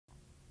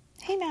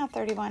Hey Math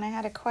 31, I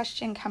had a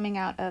question coming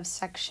out of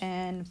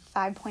section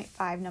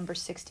 5.5, number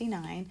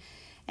 69,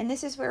 and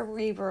this is where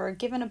we were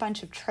given a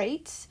bunch of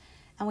traits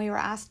and we were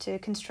asked to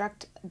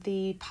construct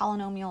the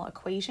polynomial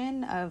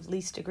equation of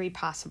least degree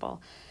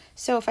possible.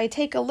 So if I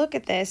take a look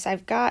at this,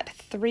 I've got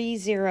three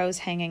zeros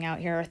hanging out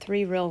here, or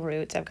three real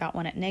roots. I've got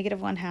one at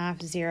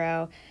 -1/2,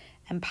 0,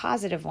 and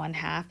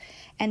 +1/2,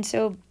 and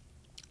so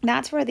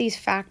that's where these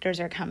factors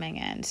are coming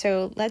in.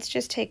 So let's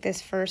just take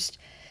this first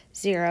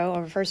 0,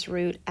 or first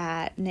root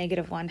at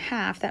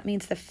 -1/2. That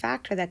means the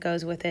factor that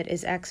goes with it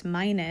is x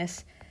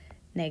minus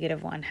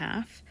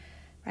 -1/2,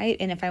 right?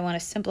 And if I want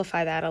to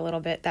simplify that a little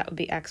bit, that would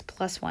be x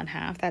plus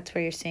 1/2. That's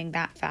where you're seeing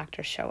that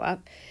factor show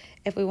up.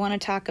 If we want to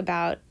talk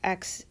about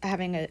x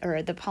having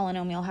or the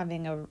polynomial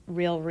having a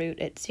real root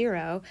at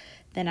 0,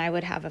 then I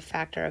would have a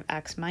factor of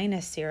x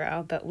minus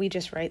 0, but we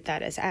just write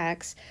that as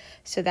x,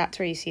 so that's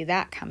where you see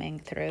that coming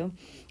through.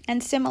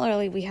 And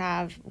similarly, we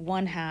have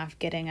 1/2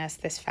 getting us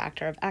this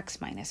factor of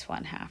x minus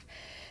 1/2.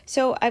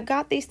 So I've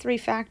got these three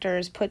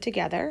factors put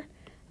together.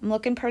 I'm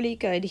looking pretty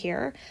good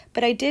here,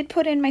 but I did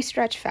put in my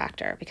stretch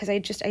factor because I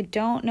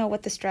don't know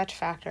what the stretch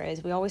factor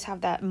is. We always have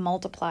that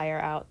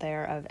multiplier out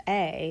there of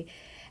a.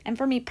 And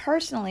for me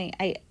personally,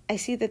 I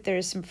see that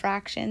there's some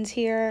fractions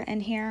here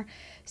and here,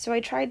 so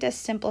I tried to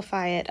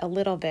simplify it a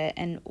little bit.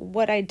 And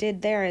what I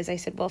did there is I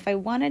said, well, if I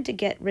wanted to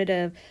get rid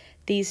of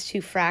these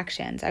two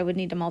fractions, I would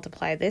need to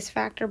multiply this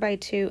factor by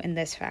 2 and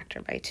this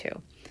factor by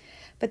 2.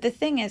 But the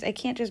thing is, I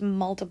can't just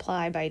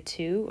multiply by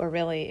 2, or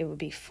really it would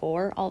be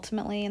 4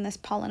 ultimately in this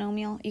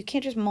polynomial. You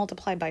can't just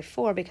multiply by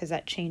 4 because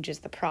that changes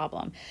the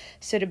problem.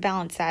 So to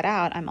balance that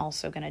out, I'm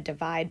also going to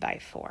divide by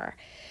 4.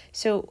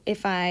 So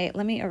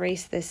let me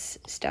erase this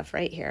stuff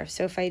right here.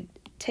 So if I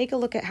take a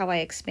look at how I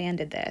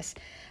expanded this,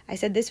 I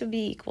said this would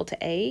be equal to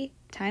a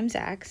times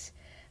x,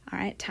 all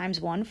right, times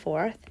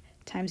 1/4,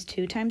 times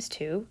 2 times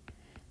 2,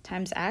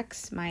 times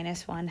x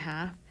minus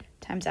 1/2,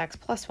 times x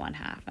plus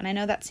 1/2. And I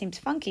know that seems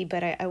funky,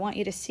 but I want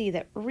you to see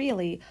that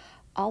really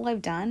all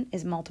I've done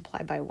is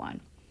multiply by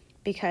 1,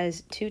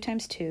 because 2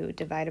 times 2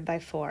 divided by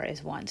 4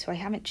 is 1. So I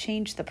haven't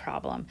changed the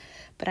problem,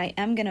 but I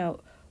am going to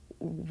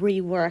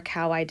rework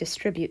how I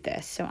distribute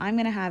this. So I'm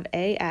going to have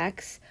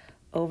ax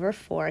over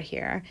 4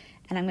 here,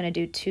 and I'm going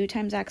to do 2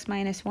 times x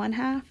minus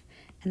 1/2,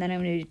 and then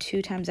I'm going to do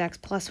 2 times x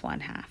plus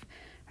 1/2.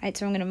 Right?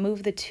 So I'm going to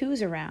move the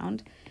 2's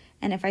around.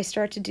 And if I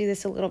start to do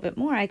this a little bit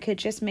more, I could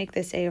just make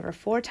this a over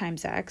 4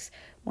 times x.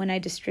 When I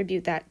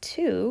distribute that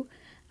 2,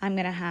 I'm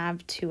going to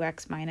have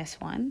 2x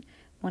minus 1.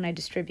 When I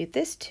distribute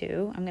this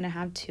 2, I'm going to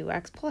have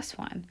 2x plus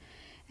 1.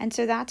 And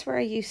so that's where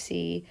you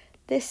see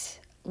this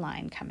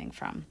line coming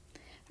from.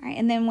 All right,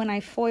 and then when I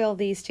FOIL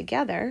these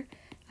together,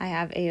 I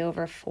have a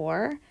over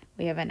 4,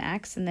 we have an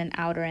x, and then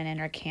outer and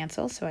inner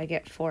cancel, so I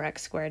get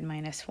 4x squared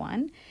minus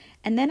 1.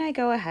 And then I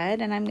go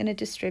ahead and I'm going to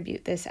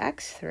distribute this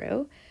x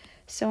through.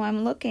 So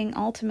I'm looking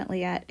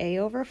ultimately at a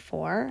over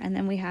 4, and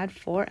then we had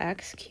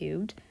 4x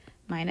cubed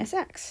minus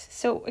x.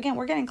 So again,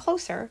 we're getting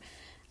closer.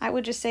 I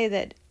would just say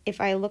that if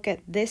I look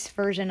at this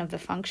version of the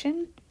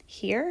function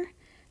here,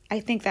 I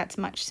think that's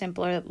much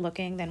simpler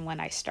looking than when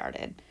I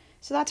started.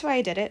 So that's why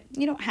I did it.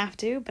 You don't have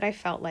to, but I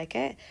felt like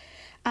it.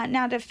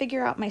 Now to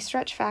figure out my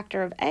stretch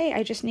factor of a,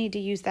 I just need to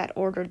use that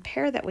ordered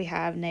pair that we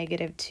have,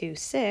 -2,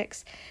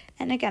 6.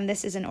 And again,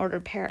 this is an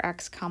ordered pair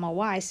x comma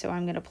y, so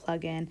I'm going to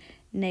plug in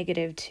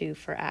 -2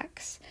 for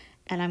x,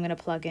 and I'm going to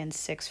plug in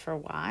 6 for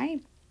y.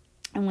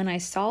 And when I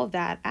solve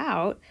that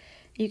out,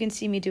 you can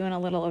see me doing a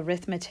little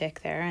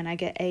arithmetic there, and I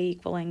get a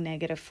equaling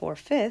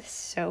 -4/5.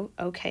 So,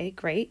 okay,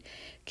 great.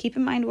 Keep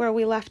in mind where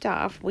we left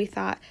off. We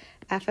thought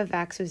f of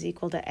x was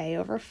equal to a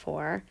over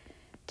 4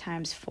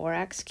 times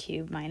 4x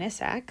cubed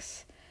minus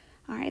x.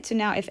 All right, so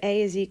now if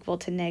a is equal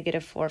to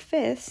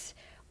 -4/5,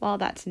 well,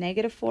 that's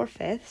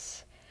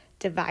 -4/5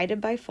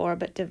 divided by 4,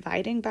 but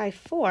dividing by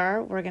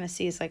 4, we're going to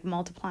see is like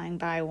multiplying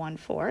by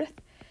 1/4.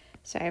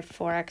 So I have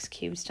 4x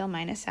cubed still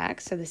minus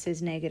x, so this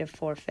is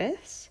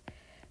 -4/5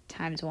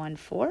 times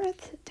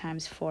 1/4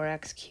 times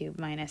 4x cubed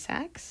minus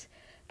x.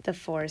 The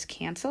 4's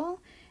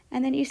cancel,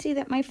 and then you see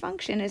that my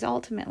function is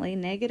ultimately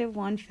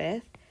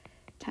 -1/5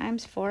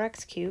 times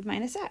 4x cubed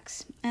minus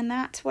x. And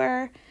that's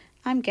where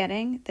I'm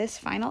getting this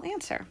final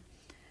answer.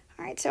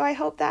 All right, so I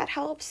hope that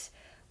helps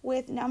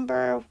with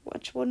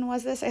which one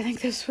was this? I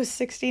think this was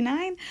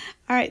 69.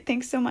 All right,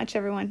 thanks so much,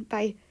 everyone.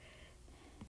 Bye.